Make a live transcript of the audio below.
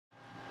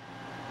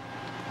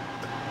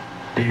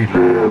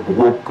D-Lab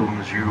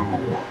welcomes you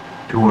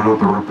to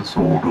another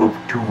episode of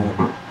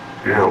Tube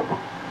Amp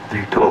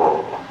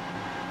Theta.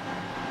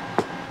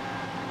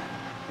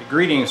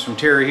 Greetings from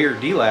Terry here,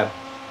 D-Lab.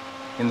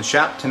 In the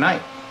shop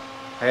tonight,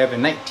 I have a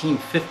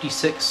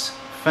 1956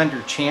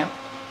 Fender Champ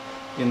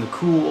in the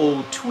cool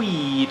old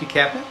tweed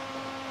cabinet.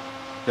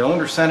 The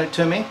owner sent it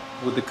to me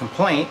with the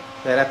complaint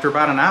that after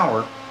about an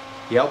hour,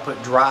 the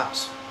output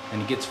drops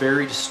and it gets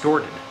very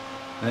distorted.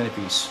 And then if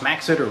he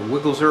smacks it or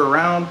wiggles her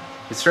around,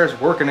 it starts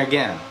working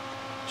again.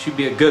 Should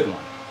be a good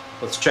one.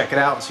 Let's check it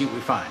out and see what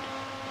we find.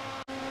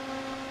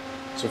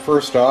 So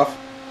first off,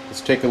 let's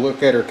take a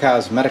look at her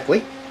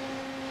cosmetically.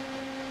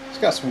 It's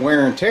got some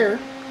wear and tear,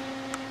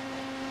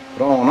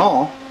 but all in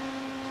all,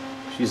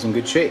 she's in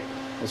good shape.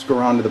 Let's go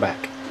around to the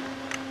back.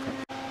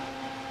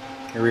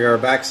 Here we are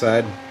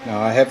backside.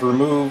 Now I have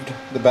removed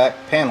the back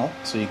panel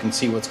so you can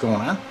see what's going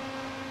on.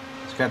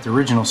 It's got the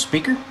original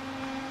speaker,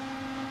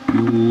 the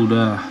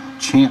old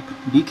Champ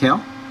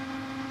decal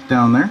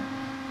down there.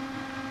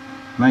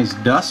 Nice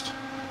dust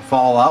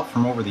fallout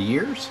from over the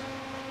years.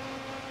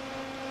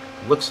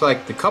 Looks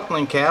like the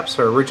coupling caps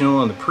are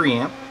original in the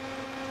preamp.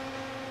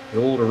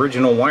 The old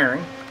original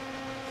wiring.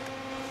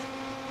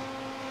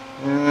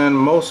 And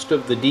most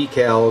of the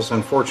decals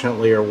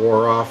unfortunately are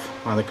wore off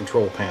on the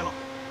control panel.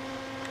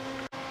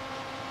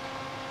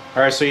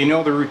 Alright, so you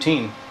know the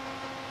routine.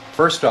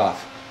 First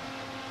off,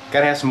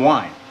 gotta have some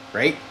wine,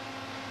 right?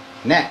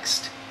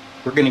 Next,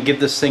 we're gonna give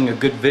this thing a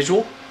good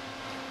visual.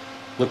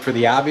 Look for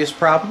the obvious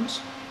problems.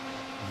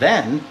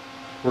 Then,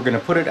 we're gonna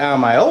put it on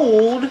my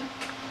old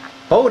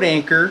boat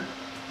anchor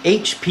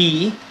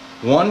HP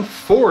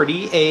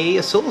 140A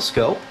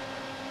oscilloscope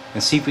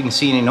and see if we can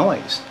see any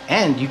noise.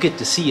 And you get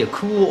to see a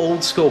cool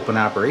old scope in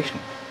operation.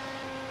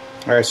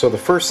 Alright, so the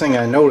first thing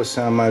I noticed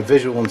on my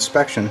visual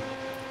inspection,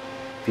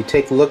 if you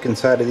take a look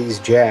inside of these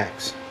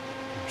jacks,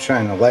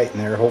 shine a light in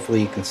there,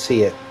 hopefully you can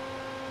see it.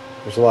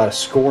 There's a lot of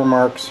score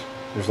marks,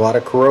 there's a lot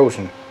of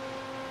corrosion.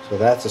 So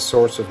that's a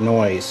source of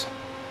noise.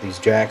 These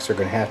jacks are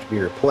going to have to be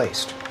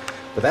replaced.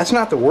 But that's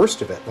not the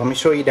worst of it. Let me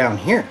show you down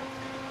here.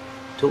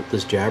 Tilt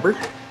this jabber.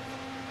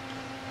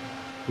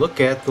 Look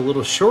at the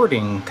little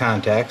shorting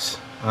contacts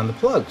on the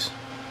plugs.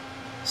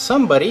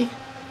 Somebody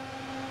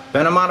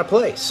bent them out of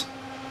place.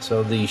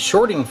 So the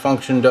shorting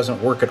function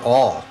doesn't work at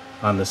all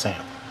on this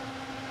amp.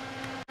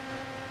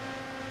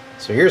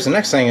 So here's the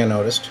next thing I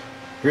noticed.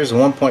 Here's a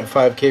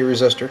 1.5K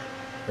resistor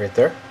right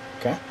there.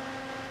 Okay.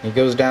 It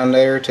goes down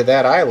there to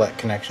that eyelet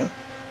connection.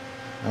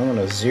 I'm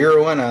going to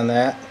zero in on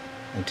that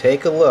and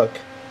take a look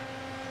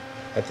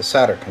at the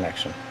solder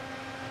connection.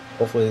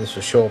 Hopefully this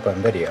will show up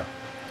on video.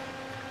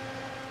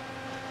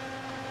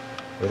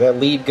 Where that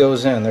lead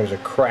goes in, there's a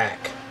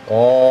crack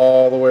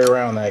all the way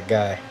around that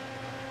guy,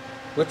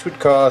 which would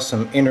cause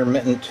some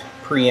intermittent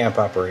preamp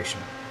operation.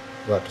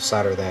 We'll have to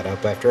solder that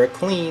up after I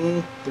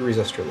clean the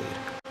resistor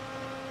lead.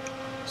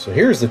 So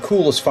here's the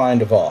coolest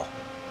find of all.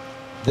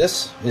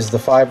 This is the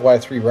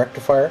 5Y3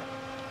 rectifier.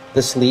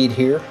 This lead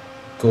here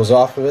goes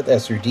off of it.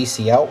 That's your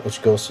DC out,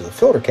 which goes to the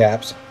filter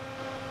caps.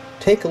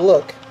 Take a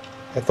look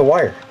at the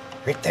wire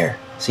right there.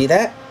 See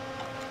that?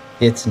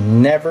 It's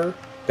never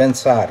been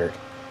soldered.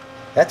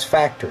 That's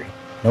factory.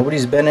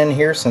 Nobody's been in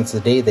here since the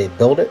day they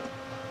built it.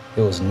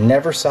 It was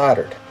never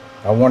soldered.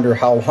 I wonder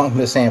how long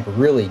this amp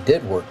really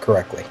did work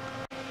correctly.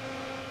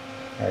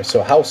 Alright,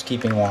 so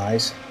housekeeping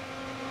wise,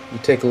 you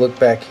take a look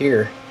back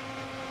here,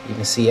 you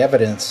can see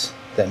evidence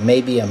that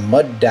maybe a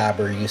mud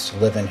dauber used to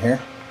live in here.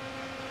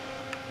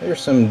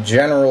 There's some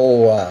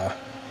general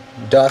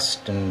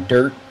dust and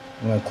dirt.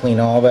 I'm going to clean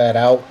all that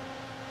out,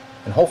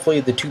 and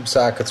hopefully the tube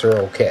sockets are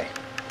okay.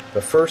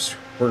 But first,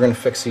 we're going to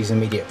fix these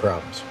immediate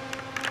problems.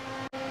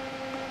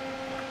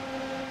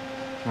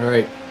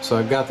 Alright, so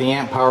I've got the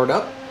amp powered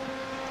up.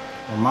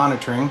 We're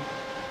monitoring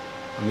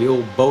on the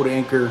old boat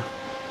anchor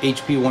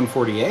HP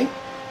 140A.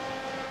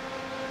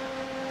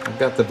 I've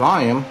got the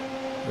volume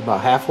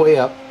about halfway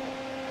up.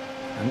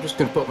 I'm just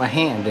going to put my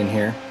hand in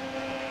here.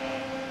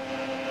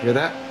 Hear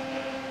that?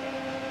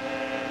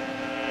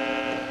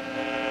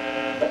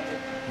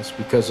 It's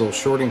because those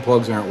shorting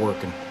plugs aren't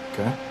working.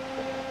 Okay?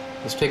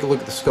 Let's take a look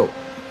at the scope.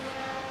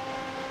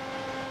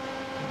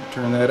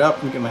 Turn that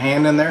up and get my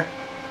hand in there.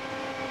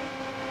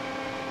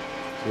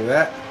 See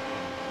that?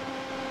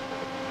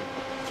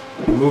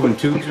 Moving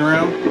tubes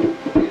around.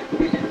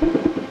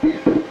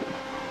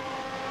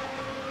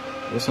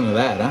 Listen to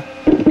that, huh?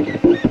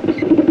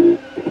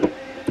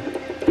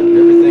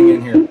 Everything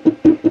in here.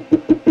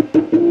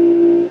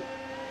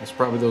 That's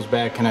probably those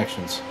bad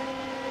connections.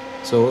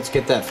 So let's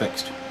get that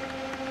fixed.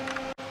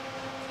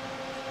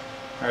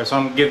 Alright, so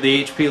I'm going to give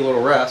the HP a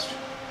little rest,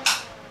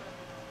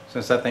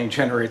 since that thing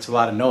generates a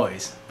lot of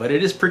noise. But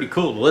it is pretty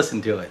cool to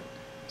listen to it.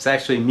 It's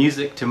actually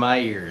music to my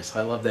ears.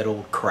 I love that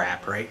old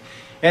crap, right?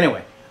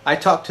 Anyway, I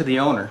talked to the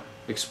owner,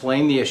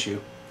 explained the issue,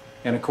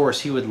 and of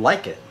course he would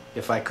like it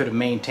if I could have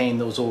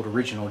maintained those old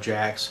original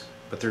jacks,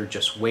 but they're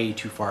just way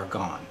too far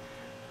gone.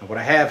 And what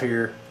I have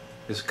here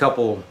is a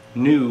couple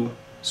new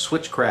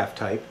switchcraft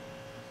type,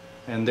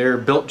 and they're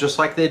built just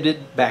like they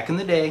did back in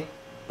the day,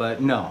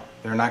 but no,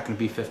 they're not going to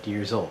be 50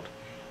 years old.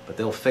 but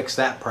they'll fix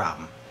that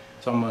problem.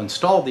 So I'm going to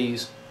install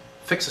these,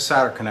 fix the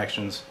solder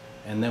connections,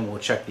 and then we'll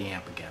check the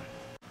amp again.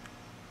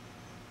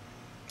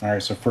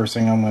 Alright, so first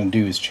thing I'm going to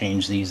do is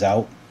change these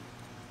out.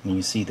 And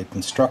you see the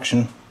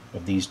construction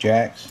of these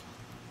jacks.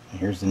 And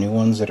here's the new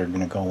ones that are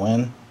going to go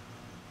in.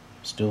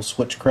 Still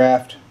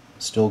switchcraft,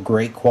 still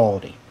great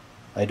quality.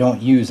 I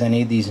don't use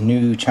any of these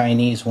new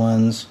Chinese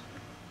ones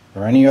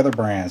or any other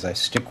brands. I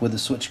stick with the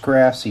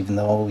switchcrafts, even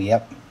though,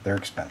 yep, they're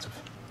expensive.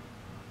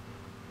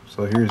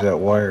 So here's that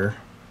wire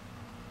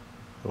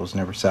that was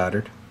never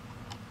soldered.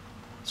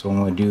 So what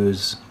I'm going to do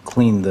is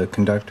clean the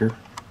conductor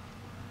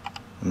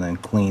and then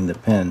clean the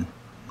pin.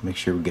 Make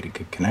sure we get a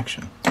good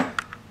connection.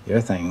 The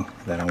other thing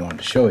that I wanted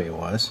to show you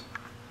was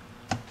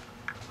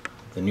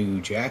the new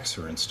jacks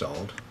are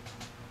installed,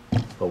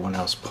 but when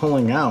I was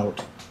pulling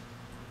out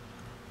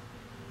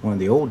one of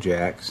the old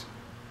jacks,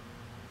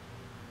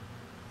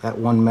 that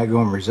 1 mega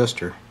ohm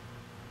resistor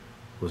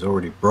was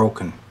already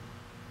broken,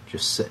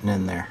 just sitting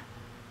in there.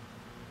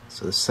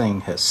 So this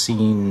thing has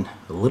seen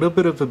a little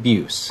bit of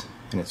abuse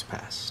in its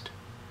past.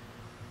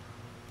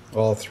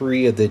 All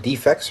 3 of the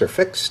defects are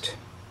fixed.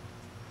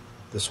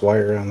 This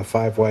wire on the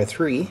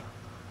 5Y3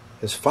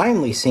 has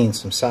finally seen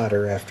some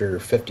solder after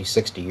 50,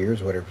 60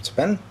 years, whatever it's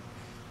been.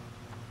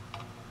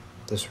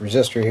 This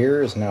resistor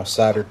here is now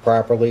soldered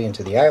properly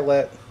into the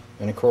eyelet,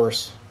 and of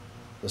course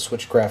the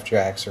switchcraft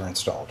jacks are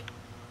installed.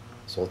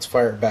 So let's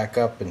fire it back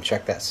up and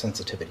check that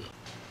sensitivity.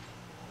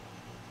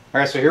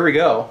 Alright, so here we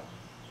go.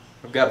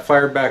 I've got it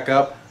fired back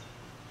up.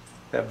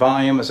 That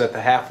volume is at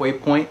the halfway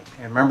point,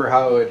 and remember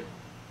how I would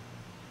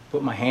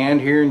put my hand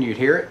here and you'd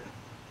hear it?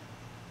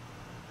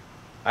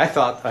 I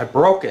thought I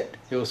broke it.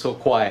 It was so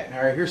quiet.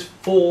 Alright, here's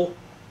full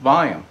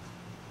volume.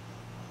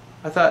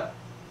 I thought,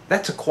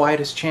 that's the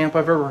quietest champ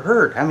I've ever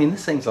heard. I mean,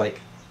 this thing's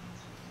like,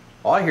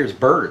 all I hear is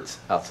birds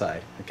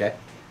outside. Okay,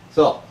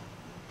 so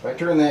if I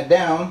turn that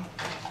down,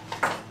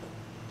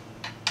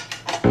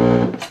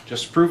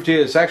 just to prove to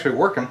you it's actually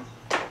working.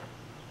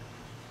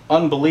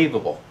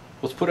 Unbelievable.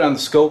 Let's put it on the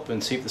scope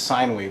and see if the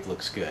sine wave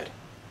looks good.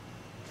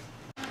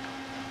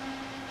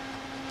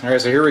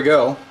 Alright, so here we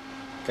go.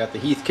 Got the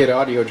Heathkit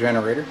audio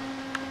generator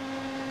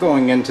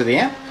going into the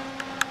amp.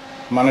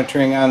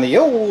 Monitoring on the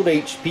old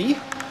HP.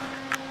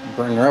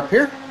 Bring her up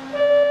here.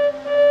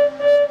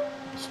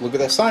 Just look at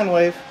that sine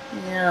wave.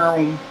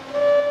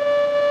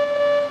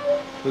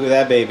 Look at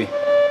that baby.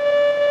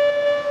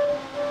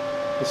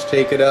 Let's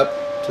take it up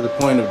to the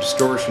point of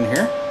distortion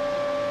here.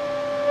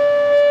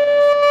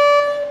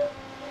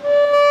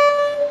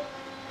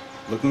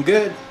 Looking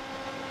good.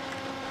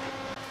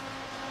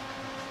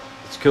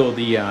 Let's kill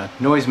the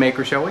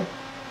noisemaker, shall we?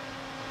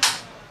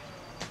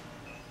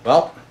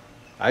 Well,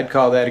 I'd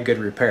call that a good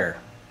repair.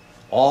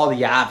 All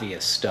the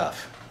obvious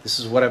stuff. This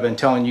is what I've been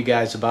telling you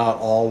guys about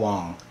all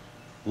along.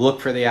 Look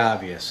for the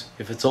obvious.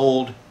 If it's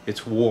old,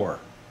 it's wore.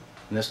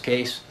 In this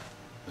case,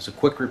 it was a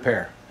quick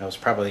repair. That was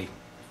probably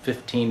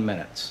 15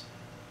 minutes.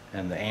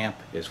 And the amp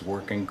is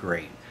working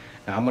great.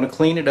 Now I'm going to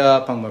clean it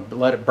up. I'm going to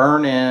let it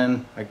burn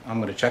in.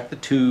 I'm going to check the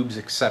tubes,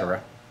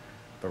 etc.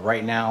 But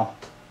right now,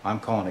 I'm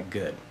calling it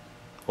good.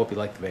 Hope you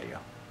liked the video.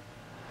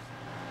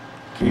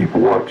 Keep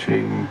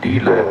watching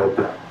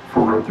D-Lab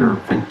for other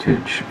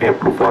vintage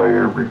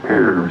amplifier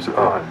repairs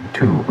on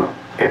Tube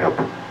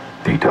Amp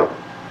Theta.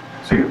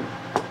 See you.